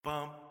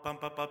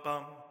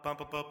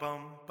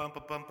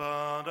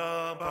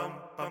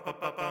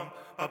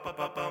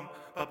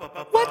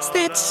What's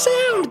that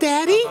sound,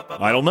 Daddy?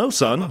 I don't know,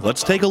 son.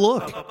 Let's take a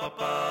look.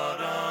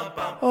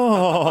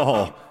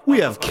 Oh, we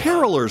have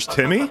carolers,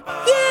 Timmy.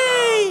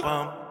 Yay!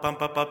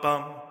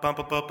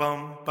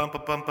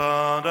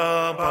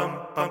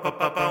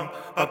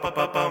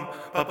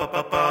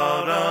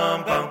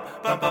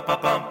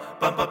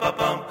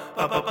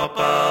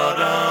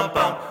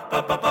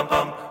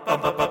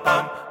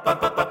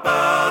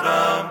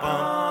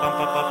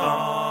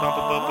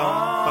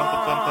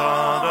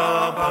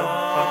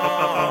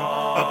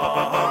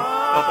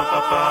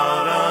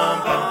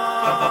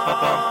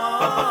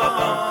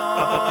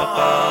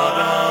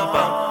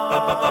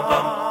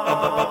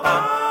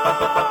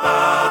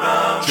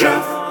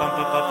 Jeff,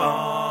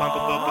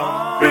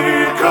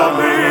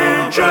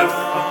 becoming Jeff,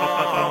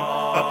 becoming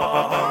Jeff,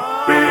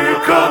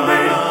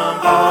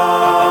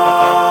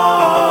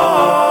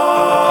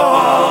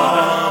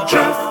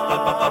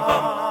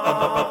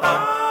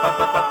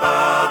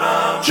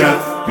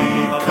 Jeff,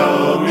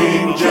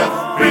 becoming Jeff,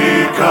 becoming Jeff,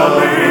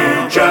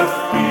 becoming Jeff,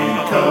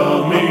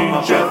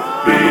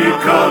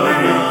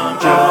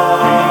 becoming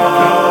Jeff,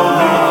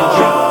 becoming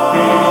Jeff,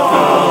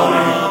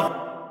 becoming.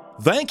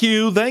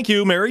 Thank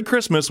you. Merry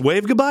Christmas.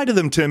 Wave goodbye to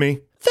them,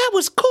 Timmy. That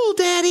was cool,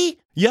 Daddy.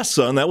 Yes,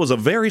 son, that was a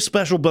very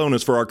special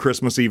bonus for our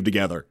Christmas Eve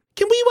together.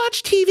 Can we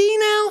watch TV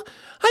now?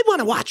 I want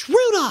to watch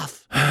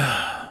Rudolph.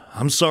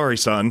 I'm sorry,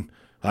 son.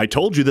 I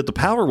told you that the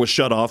power was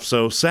shut off,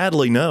 so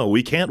sadly, no,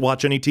 we can't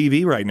watch any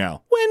TV right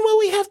now. When will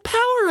we have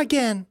power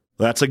again?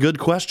 That's a good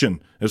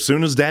question. As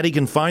soon as Daddy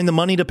can find the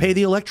money to pay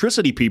the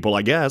electricity people,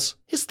 I guess.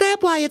 Is that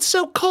why it's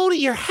so cold at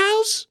your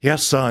house?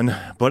 Yes, son,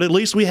 but at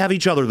least we have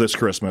each other this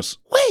Christmas.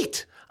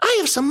 Wait, I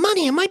have some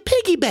money in my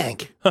piggy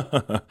bank.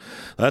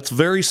 That's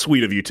very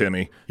sweet of you,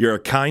 Timmy. You're a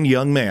kind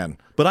young man.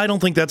 But I don't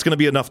think that's going to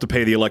be enough to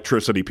pay the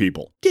electricity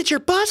people. Did your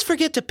boss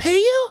forget to pay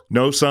you?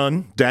 No,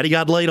 son. Daddy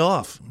got laid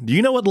off. Do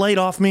you know what laid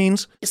off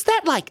means? Is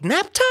that like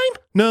nap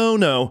time?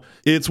 No.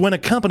 It's when a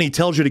company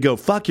tells you to go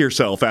fuck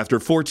yourself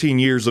after 14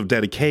 years of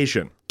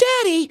dedication.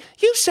 Daddy,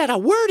 you said a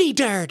wordy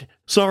dirt.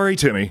 Sorry,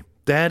 Timmy.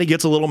 Daddy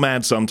gets a little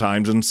mad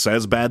sometimes and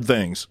says bad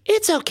things.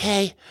 It's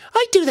okay.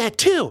 I do that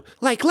too.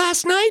 Like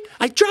last night,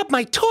 I dropped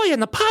my toy in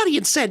the potty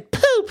and said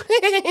poop.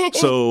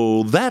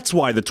 So that's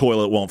why the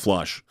toilet won't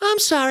flush. I'm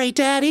sorry,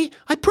 Daddy.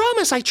 I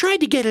promise I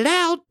tried to get it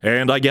out.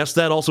 And I guess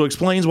that also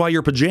explains why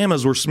your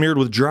pajamas were smeared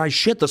with dry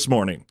shit this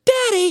morning.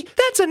 Daddy,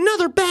 that's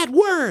another bad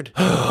word.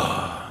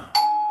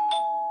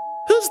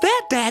 Who's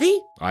that,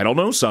 Daddy? I don't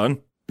know, son.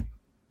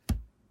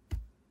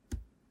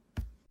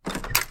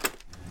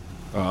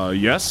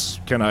 Yes?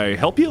 Can I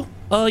help you?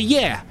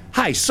 Yeah.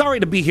 Hi, sorry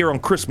to be here on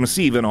Christmas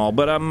Eve and all,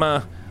 but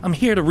I'm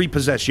here to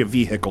repossess your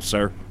vehicle,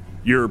 sir.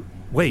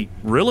 Wait,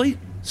 really?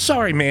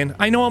 Sorry, man.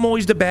 I know I'm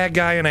always the bad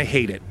guy and I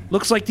hate it.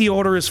 Looks like the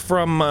order is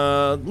from,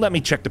 let me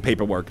check the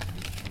paperwork.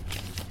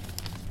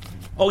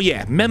 Oh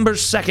yeah,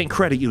 Members Second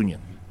Credit Union.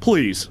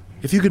 Please,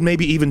 if you could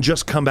maybe even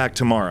just come back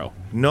tomorrow.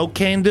 No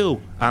can do.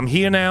 I'm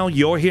here now,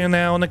 you're here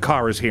now, and the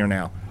car is here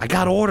now. I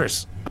got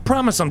orders. I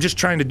promise I'm just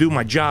trying to do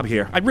my job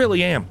here. I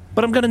really am.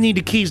 But I'm gonna need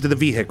the keys to the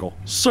vehicle.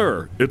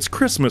 Sir, it's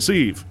Christmas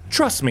Eve.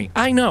 Trust me,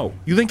 I know.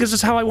 You think this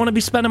is how I want to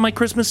be spending my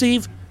Christmas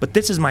Eve? But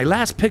this is my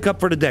last pickup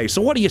for the day,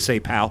 so what do you say,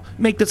 pal?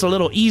 Make this a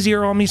little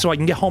easier on me so I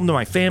can get home to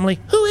my family?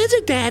 Who is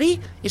it,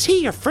 Daddy? Is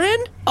he your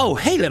friend? Oh,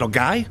 hey, little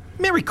guy.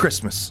 Merry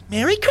Christmas.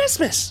 Merry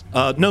Christmas.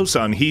 No,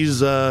 son,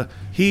 he's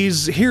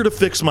here to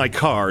fix my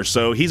car,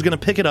 so he's gonna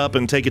pick it up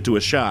and take it to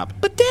a shop.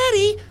 But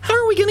Daddy, how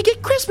are we gonna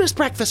get Christmas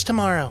breakfast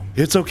tomorrow?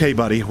 It's okay,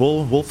 buddy.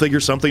 We'll figure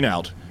something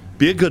out.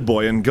 Be a good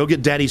boy and go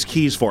get Daddy's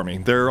keys for me.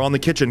 They're on the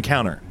kitchen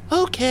counter.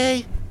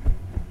 Okay.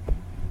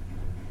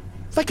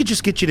 If I could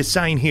just get you to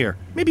sign here.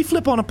 Maybe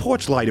flip on a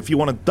porch light if you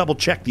want to double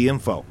check the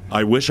info.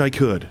 I wish I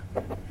could.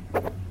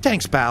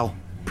 Thanks, pal.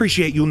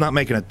 Appreciate you not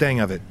making a thing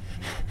of it.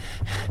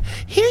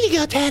 Here you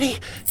go, Daddy.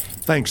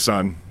 Thanks,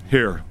 son.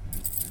 Here.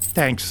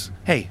 Thanks.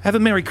 Hey, have a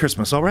Merry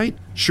Christmas, all right?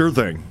 Sure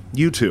thing.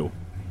 You too.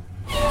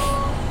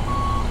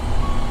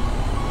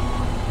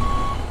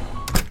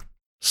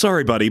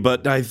 Sorry, buddy,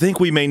 but I think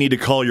we may need to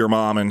call your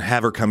mom and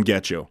have her come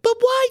get you. But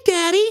why,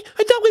 Daddy?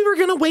 I thought we were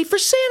gonna wait for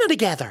Santa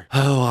together.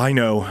 Oh, I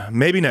know.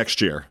 Maybe next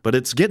year. But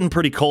it's getting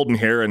pretty cold in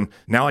here, and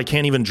now I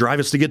can't even drive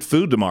us to get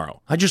food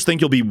tomorrow. I just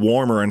think you'll be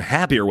warmer and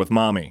happier with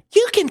Mommy.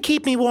 You can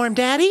keep me warm,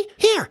 Daddy.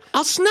 Here,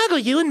 I'll snuggle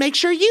you and make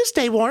sure you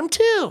stay warm,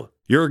 too.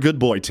 You're a good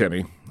boy,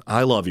 Timmy.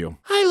 I love you.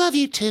 I love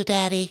you too,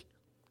 Daddy.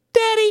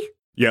 Daddy,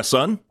 Yes,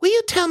 son? will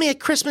you tell me a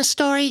Christmas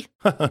story?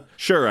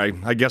 Sure,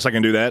 I guess I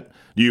can do that.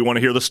 Do you want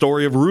to hear the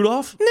story of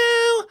Rudolph? No,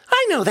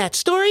 I know that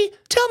story.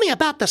 Tell me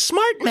about the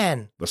smart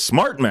men. The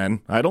smart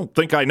men? I don't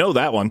think I know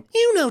that one.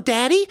 You know,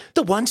 Daddy,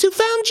 the ones who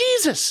found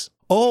Jesus.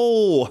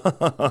 Oh,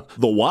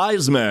 the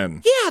wise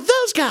men. Yeah,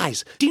 those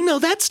guys. Do you know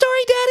that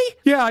story, Daddy?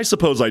 Yeah, I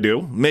suppose I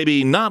do.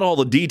 Maybe not all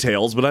the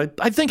details, but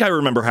I think I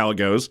remember how it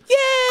goes.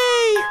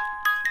 Yay!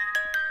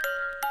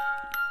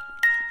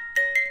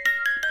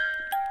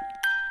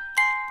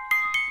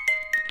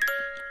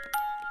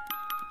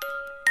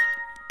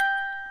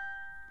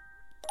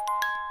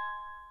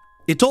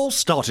 It all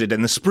started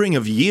in the spring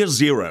of year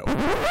zero.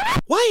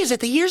 Why is it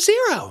the year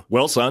zero?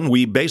 Well, son,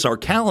 we base our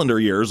calendar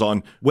years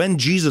on when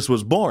Jesus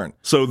was born.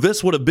 So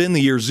this would have been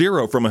the year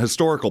zero from a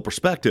historical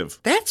perspective.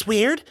 That's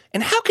weird.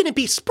 And how can it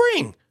be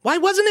spring? Why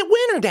wasn't it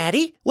winter,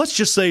 Daddy? Let's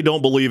just say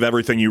don't believe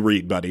everything you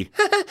read, buddy.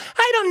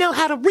 I don't know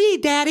how to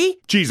read, Daddy.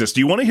 Jesus,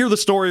 do you want to hear the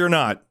story or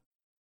not?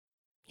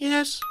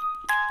 Yes.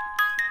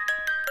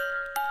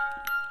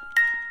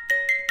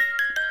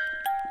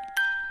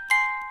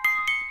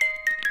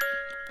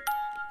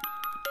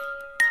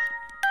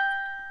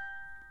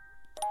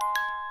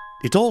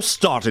 It all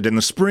started in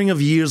the spring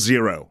of year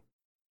zero.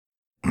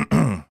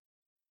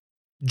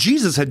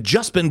 Jesus had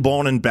just been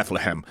born in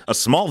Bethlehem, a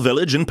small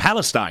village in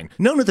Palestine,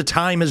 known at the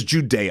time as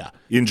Judea.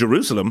 In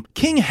Jerusalem,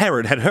 King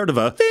Herod had heard of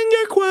a,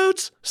 finger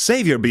quotes,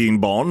 savior being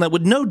born that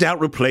would no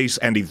doubt replace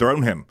and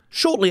dethrone him.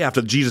 Shortly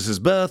after Jesus'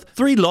 birth,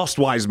 3 lost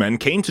wise men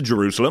came to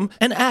Jerusalem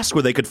and asked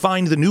where they could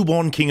find the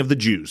newborn king of the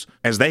Jews,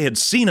 as they had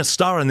seen a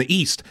star in the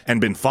east and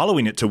been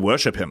following it to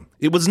worship him.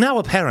 It was now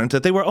apparent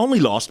that they were only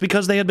lost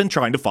because they had been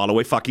trying to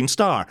follow a fucking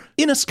star,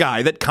 in a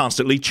sky that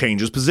constantly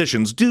changes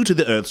positions due to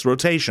the Earth's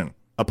rotation.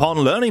 Upon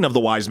learning of the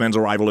wise men's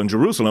arrival in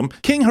Jerusalem,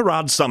 King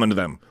Herod summoned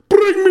them.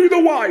 Bring me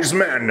the wise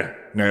men!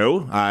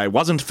 No, I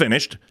wasn't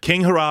finished.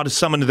 King Herod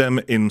summoned them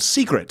in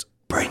secret.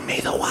 Bring me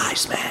the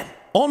wise men.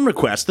 On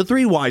request, the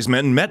 3 wise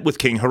men met with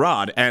King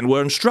Herod and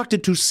were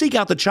instructed to seek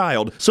out the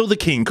child so the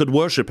king could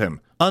worship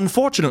him.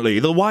 Unfortunately,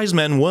 the wise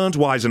men weren't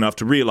wise enough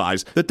to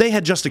realize that they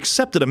had just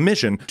accepted a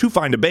mission to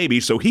find a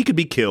baby so he could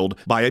be killed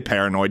by a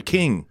paranoid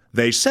king.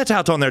 They set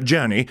out on their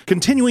journey,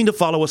 continuing to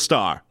follow a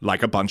star,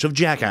 like a bunch of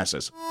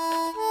jackasses.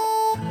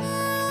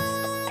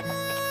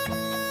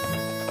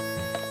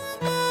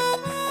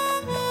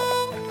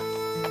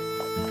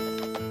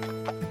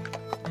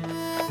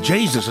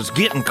 Jesus, it's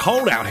getting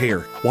cold out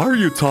here. Why are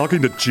you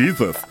talking to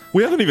Jesus?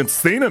 We haven't even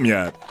seen him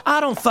yet.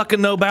 I don't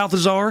fucking know,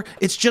 Balthazar.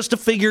 It's just a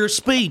figure of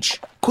speech.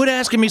 Quit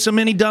asking me so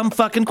many dumb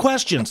fucking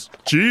questions.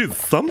 Jeez,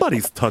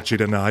 somebody's touchy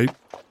tonight.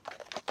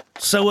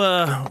 So,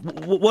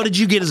 what did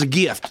you get as a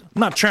gift? I'm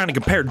not trying to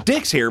compare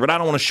dicks here, but I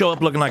don't want to show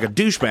up looking like a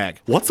douchebag.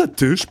 What's a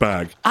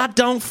douchebag? I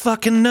don't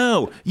fucking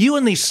know. You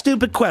and these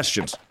stupid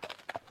questions.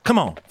 Come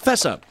on,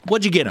 fess up.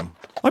 What'd you get him?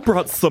 I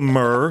brought some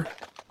myrrh.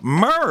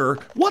 Myrrh?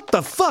 What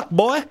the fuck,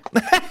 boy?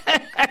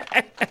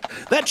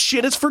 That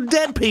shit is for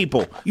dead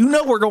people. You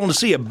know we're going to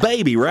see a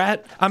baby,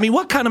 right? I mean,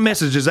 what kind of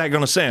message is that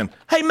going to send?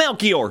 Hey,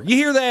 Melchior, you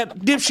hear that?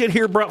 Dipshit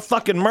here brought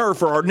fucking myrrh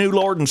for our new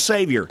Lord and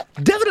Savior.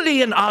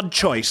 Definitely an odd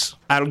choice.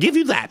 I'll give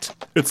you that.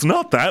 It's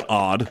not that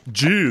odd.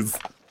 Jeez.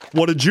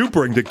 What did you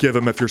bring to give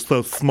him if you're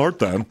so smart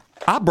then?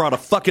 I brought a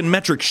fucking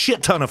metric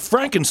shit ton of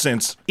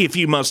frankincense, if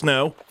you must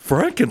know.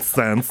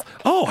 Frankincense?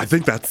 Oh, I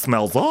think that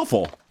smells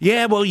awful.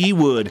 Yeah, well, you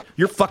would.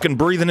 You're fucking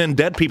breathing in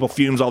dead people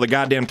fumes all the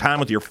goddamn time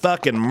with your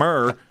fucking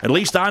myrrh. At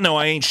least I know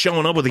I ain't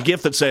showing up with a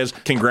gift that says,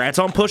 congrats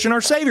on pushing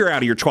our savior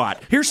out of your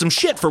twat. Here's some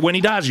shit for when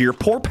he dies of your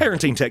poor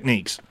parenting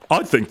techniques.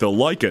 I think they'll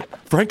like it.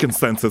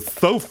 Frankincense is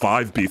so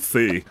 5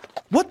 BC.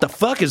 What the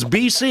fuck is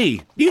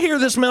BC? You hear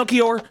this,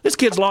 Melchior? This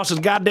kid's lost his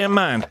goddamn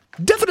mind.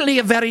 Definitely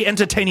a very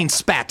entertaining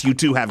spat you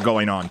two have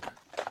going on.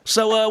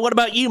 So, what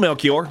about you,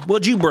 Melchior?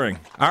 What'd you bring?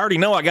 I already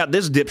know I got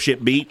this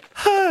dipshit beat.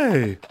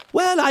 Hey!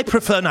 Well, I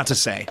prefer not to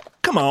say.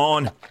 Come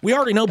on. We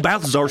already know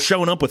Balthazar's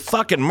showing up with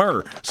fucking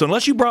myrrh, so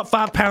unless you brought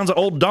 5 pounds of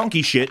old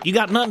donkey shit, you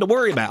got nothing to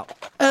worry about.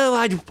 Oh,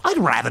 I'd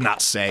rather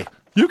not say.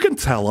 You can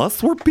tell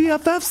us. We're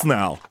BFFs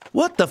now.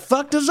 What the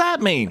fuck does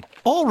that mean?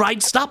 All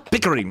right, stop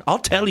bickering. I'll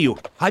tell you.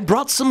 I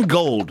brought some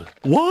gold.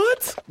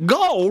 What?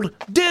 Gold?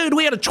 Dude,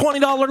 we had a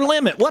 $20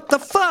 limit. What the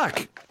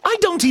fuck? I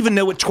don't even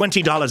know what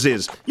 $20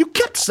 is. You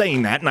kept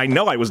saying that, and I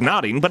know I was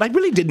nodding, but I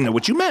really didn't know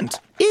what you meant.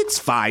 It's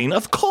fine.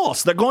 Of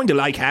course, they're going to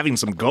like having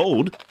some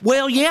gold.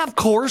 Well, yeah, of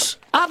course.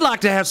 I'd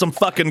like to have some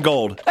fucking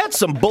gold. That's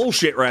some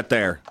bullshit right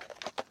there.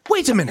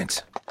 Wait a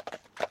minute.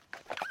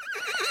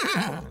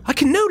 I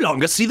can no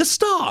longer see the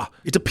star.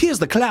 It appears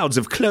the clouds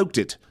have cloaked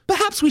it.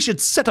 Perhaps we should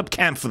set up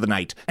camp for the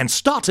night and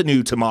start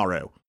anew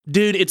tomorrow.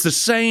 Dude, it's the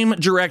same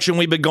direction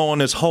we've been going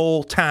this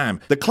whole time.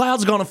 The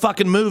cloud's gonna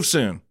fucking move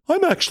soon.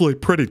 I'm actually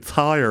pretty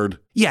tired.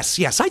 Yes,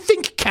 I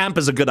think camp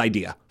is a good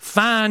idea.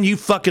 Fine, you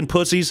fucking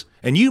pussies.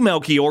 And you,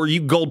 Melchior, you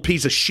gold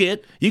piece of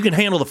shit. You can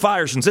handle the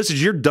fire since this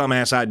is your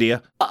dumbass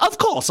idea. Of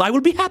course, I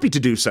would be happy to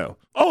do so.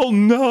 Oh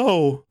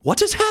no! What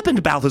has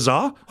happened,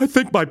 Balthazar? I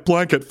think my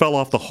blanket fell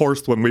off the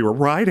horse when we were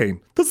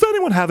riding. Does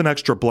anyone have an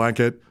extra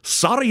blanket?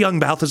 Sorry, young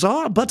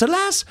Balthazar, but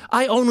alas,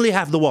 I only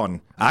have the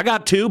one. I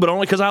got 2, but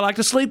only because I like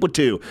to sleep with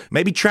 2.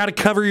 Maybe try to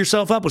cover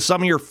yourself up with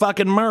some of your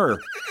fucking myrrh.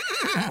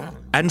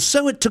 And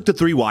so it took the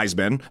 3 wise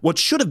men, what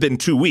should have been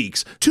 2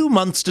 weeks, 2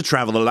 months to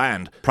travel the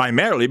land,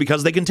 primarily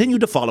because they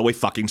continued to follow a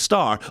fucking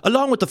star,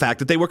 along with the fact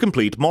that they were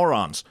complete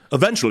morons.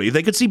 Eventually,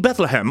 they could see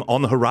Bethlehem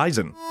on the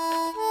horizon.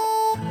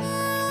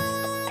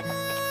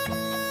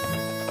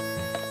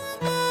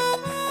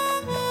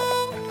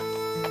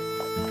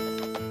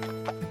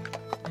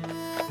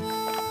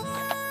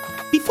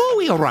 Before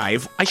we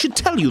arrive, I should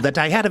tell you that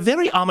I had a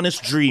very ominous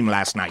dream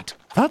last night.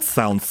 That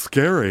sounds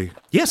scary.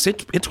 Yes,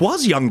 it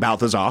was young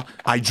Balthazar.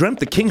 I dreamt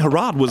that King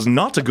Herod was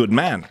not a good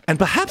man, and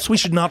perhaps we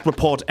should not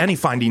report any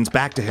findings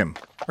back to him.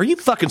 Are you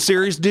fucking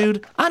serious,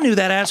 dude? I knew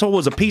that asshole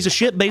was a piece of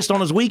shit based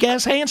on his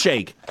weak-ass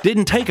handshake.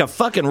 Didn't take a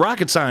fucking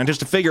rocket scientist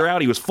to figure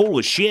out he was full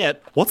of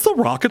shit. What's a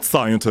rocket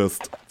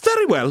scientist?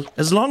 Very well,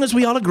 as long as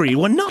we all agree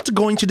we're not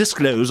going to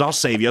disclose our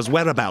savior's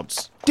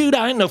whereabouts. Dude,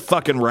 I ain't no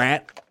fucking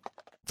rat.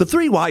 The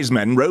three wise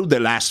men rode their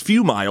last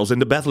few miles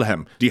into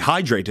Bethlehem,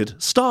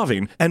 dehydrated,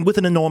 starving, and with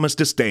an enormous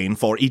disdain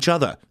for each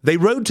other. They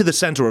rode to the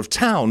center of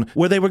town,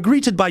 where they were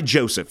greeted by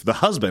Joseph, the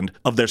husband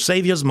of their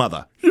savior's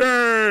mother.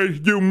 Yay!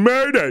 You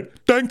made it!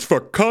 Thanks for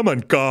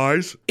coming,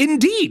 guys.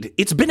 Indeed,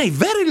 it's been a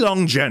very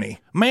long journey.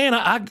 Man,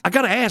 I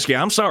gotta ask you,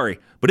 I'm sorry,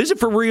 but is it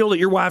for real that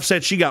your wife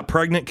said she got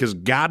pregnant because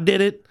God did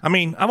it? I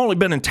mean, I've only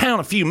been in town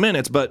a few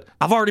minutes, but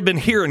I've already been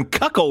hearing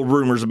cuckold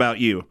rumors about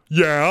you.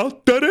 Yeah,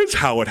 that is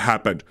how it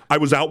happened. I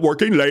was out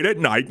working late at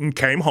night and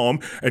came home,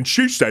 and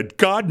she said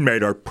God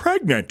made her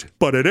pregnant.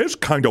 But it is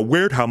kind of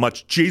weird how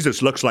much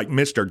Jesus looks like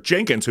Mr.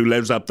 Jenkins who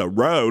lives up the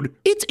road.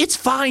 It's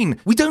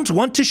fine. We don't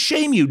want to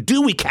shame you,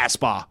 do we,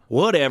 Caspar?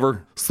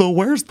 Whatever. So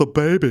where's the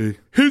baby?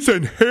 He's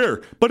in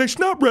here, but he's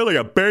not really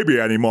a baby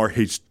anymore.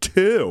 He's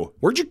 2.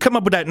 Where'd you come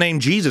up with that name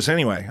Jesus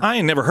anyway? I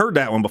ain't never heard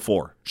that one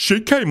before. She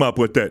came up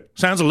with it.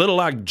 Sounds a little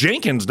like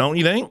Jenkins, don't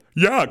you think?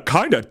 Yeah, it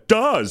kinda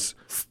does.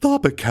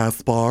 Stop it,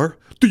 Caspar.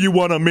 Do you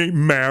want to meet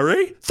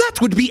Mary? That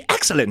would be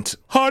excellent.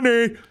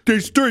 Honey,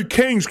 these 3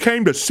 kings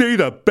came to see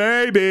the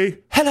baby.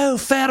 Hello,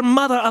 fair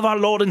mother of our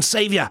Lord and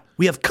Savior.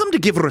 We have come to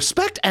give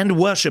respect and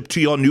worship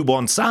to your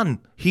newborn son.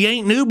 He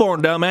ain't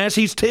newborn, dumbass,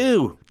 he's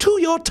 2.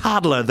 To your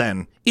toddler,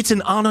 then. It's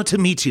an honor to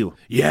meet you.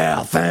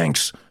 Yeah,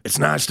 thanks. It's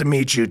nice to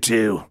meet you,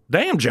 too.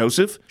 Damn,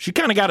 Joseph. She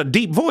kind of got a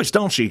deep voice,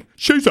 don't she?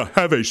 She's a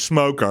heavy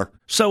smoker.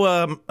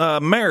 So,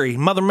 Mary,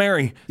 Mother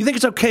Mary, you think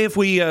it's okay if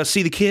we,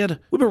 see the kid?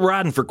 We've been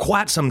riding for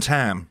quite some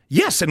time.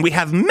 Yes, and we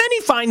have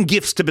many fine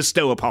gifts to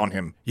bestow upon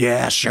him.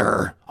 Yeah,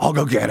 sure. I'll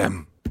go get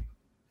him.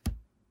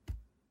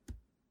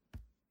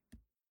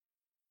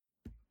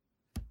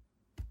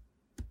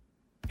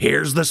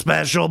 Here's the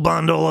special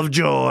bundle of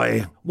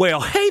joy.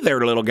 Well, hey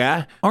there, little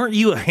guy. Aren't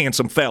you a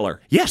handsome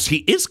feller? Yes, he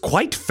is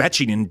quite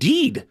fetching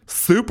indeed.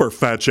 Super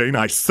fetching,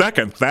 I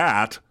second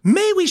that.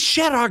 May we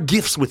share our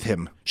gifts with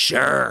him?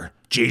 Sure.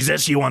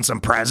 Jesus, you want some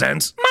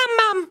presents?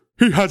 Mom.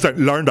 He hasn't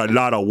learned a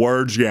lot of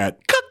words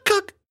yet.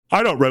 Cuck.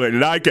 I don't really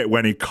like it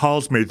when he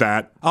calls me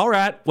that. All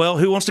right, well,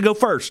 who wants to go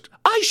first?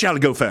 I shall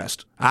go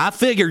first. I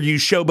figure, you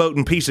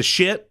showboating piece of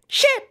shit.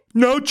 Shit.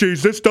 No,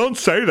 Jesus, don't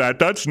say that.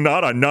 That's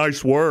not a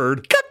nice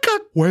word. Cuck.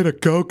 Way to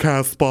go,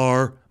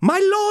 Caspar.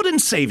 My Lord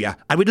and Savior,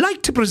 I would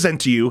like to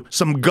present to you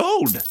some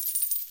gold.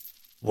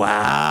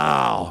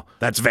 Wow,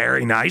 that's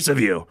very nice of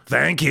you.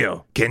 Thank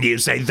you. Can you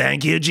say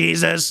thank you,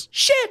 Jesus?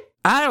 Shit.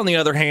 I, on the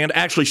other hand,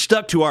 actually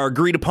stuck to our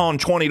agreed-upon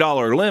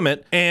 $20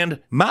 limit,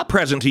 and my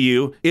present to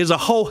you is a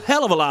whole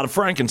hell of a lot of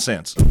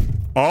frankincense.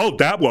 Oh,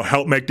 that will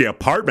help make the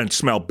apartment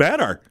smell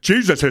better.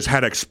 Jesus has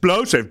had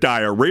explosive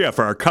diarrhea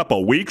for a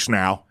couple weeks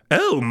now.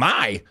 Oh,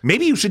 my.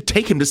 Maybe you should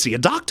take him to see a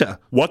doctor.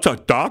 What's a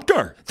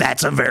doctor?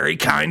 That's a very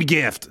kind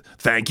gift.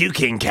 Thank you,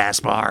 King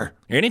Caspar.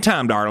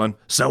 Anytime, darling.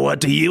 So what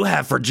do you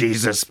have for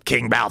Jesus,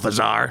 King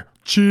Balthazar?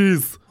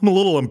 Jeez, I'm a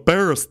little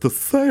embarrassed to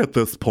say at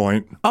this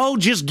point. Oh,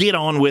 just get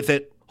on with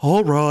it.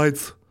 All right.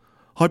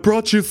 I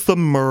brought you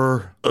some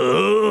myrrh.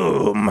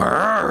 Ooh,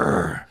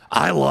 myrrh.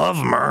 I love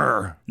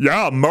myrrh.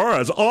 Yeah, myrrh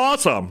is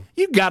awesome.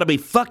 You gotta be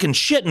fucking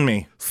shitting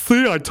me.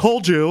 See, I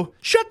told you.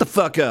 Shut the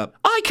fuck up.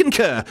 I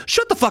concur.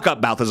 Shut the fuck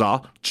up,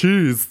 Balthazar.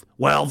 Jeez.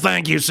 Well,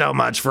 thank you so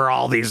much for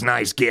all these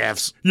nice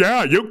gifts.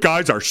 Yeah, you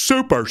guys are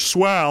super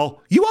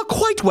swell. You are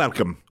quite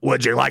welcome.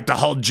 Would you like to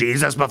hold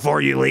Jesus before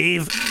you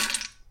leave?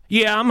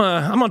 Yeah, I'm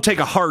gonna take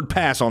a hard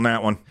pass on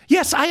that one.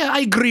 Yes, I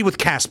agree with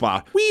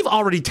Caspar. We've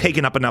already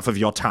taken up enough of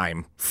your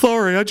time.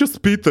 Sorry, I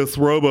just beat this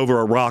robe over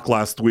a rock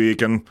last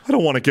week, and I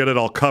don't want to get it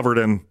all covered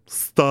in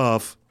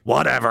stuff.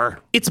 Whatever.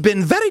 It's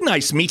been very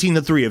nice meeting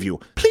the 3 of you.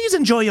 Please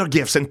enjoy your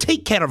gifts and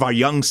take care of our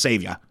young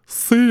savior.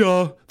 See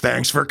ya.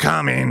 Thanks for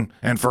coming,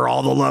 and for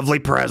all the lovely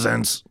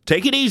presents.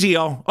 Take it easy,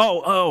 y'all.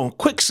 Oh,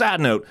 quick side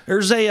note.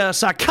 There's a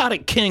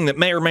psychotic king that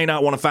may or may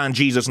not want to find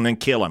Jesus and then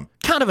kill him.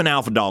 Kind of an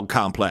alpha dog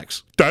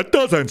complex. That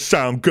doesn't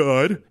sound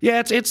good.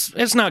 Yeah,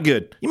 it's not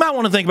good. You might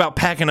want to think about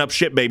packing up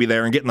shit, baby,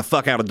 there and getting the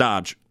fuck out of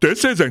Dodge.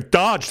 This isn't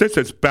Dodge, this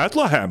is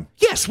Bethlehem.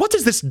 Yes, what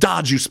is this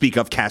Dodge you speak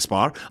of,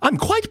 Caspar? I'm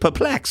quite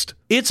perplexed.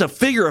 It's a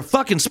figure of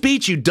fucking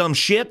speech, you dumb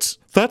shits.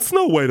 That's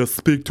no way to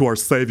speak to our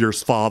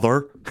Savior's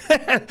father.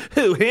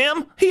 Who,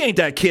 him? He ain't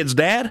that kid's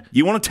dad.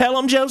 You want to tell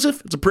him,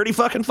 Joseph? It's a pretty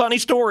fucking funny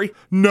story.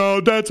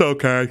 No, that's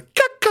okay.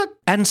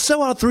 And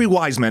so our 3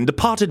 wise men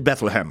departed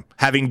Bethlehem,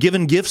 having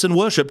given gifts and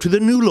worship to the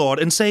new Lord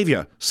and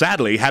Savior.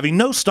 Sadly, having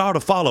no star to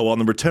follow on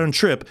the return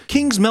trip,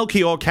 Kings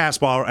Melchior,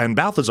 Caspar, and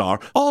Balthazar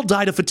all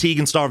died of fatigue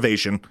and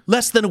starvation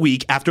less than a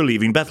week after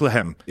leaving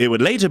Bethlehem. It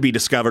would later be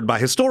discovered by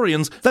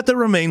historians that their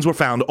remains were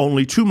found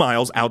only 2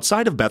 miles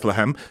outside of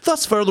Bethlehem,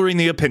 thus furthering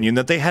the opinion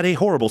that they had a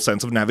horrible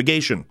sense of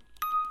navigation.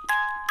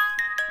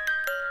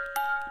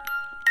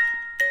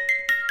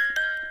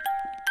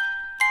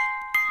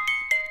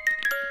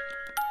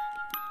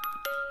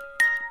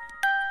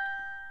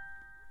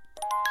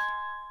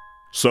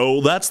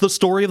 So that's the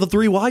story of the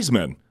three wise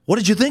men. What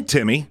did you think,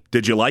 Timmy?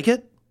 Did you like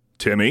it?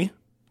 Timmy?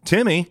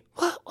 Timmy?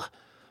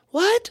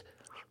 What?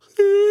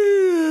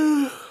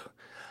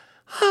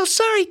 Oh,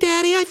 sorry,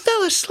 Daddy. I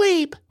fell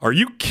asleep. Are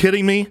you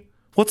kidding me?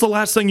 What's the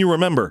last thing you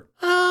remember?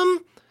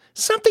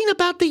 Something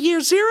about the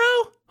year 0?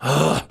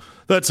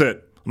 That's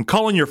it. I'm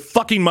calling your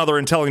fucking mother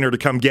and telling her to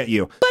come get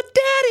you. But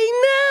Daddy,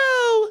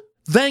 no!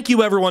 Thank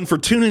you, everyone, for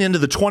tuning into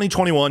the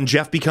 2021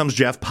 Jeff Becomes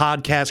Jeff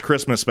podcast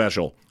Christmas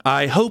special.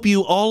 I hope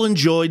you all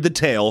enjoyed the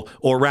tale,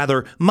 or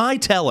rather, my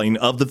telling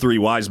of the three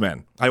wise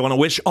men. I want to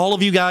wish all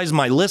of you guys,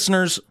 my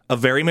listeners, a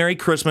very Merry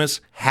Christmas,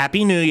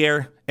 Happy New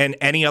Year, and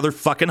any other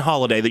fucking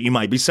holiday that you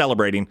might be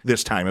celebrating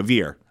this time of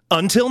year.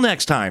 Until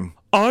next time.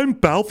 I'm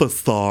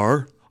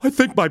Balthasar. I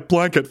think my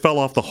blanket fell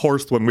off the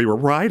horse when we were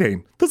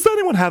riding. Does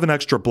anyone have an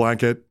extra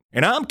blanket?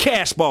 And I'm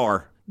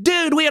Caspar.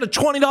 Dude, we had a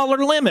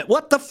 $20 limit.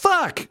 What the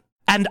fuck?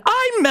 And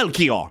I'm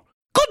Melchior.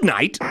 Good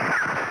night.